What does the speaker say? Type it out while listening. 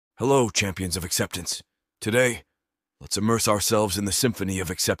Hello, champions of acceptance. Today, let's immerse ourselves in the Symphony of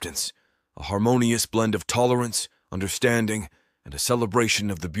Acceptance, a harmonious blend of tolerance, understanding, and a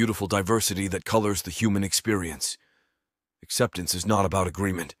celebration of the beautiful diversity that colors the human experience. Acceptance is not about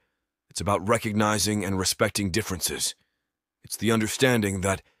agreement. It's about recognizing and respecting differences. It's the understanding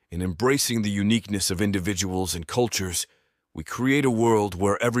that, in embracing the uniqueness of individuals and cultures, we create a world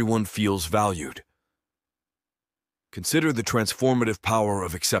where everyone feels valued. Consider the transformative power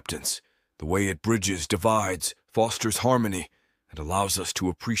of acceptance, the way it bridges divides, fosters harmony, and allows us to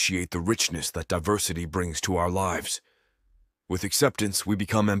appreciate the richness that diversity brings to our lives. With acceptance, we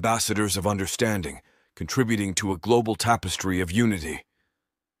become ambassadors of understanding, contributing to a global tapestry of unity.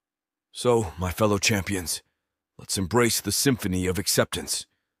 So, my fellow champions, let's embrace the Symphony of Acceptance.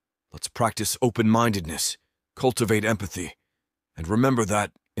 Let's practice open-mindedness, cultivate empathy, and remember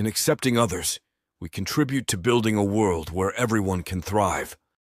that, in accepting others, we contribute to building a world where everyone can thrive.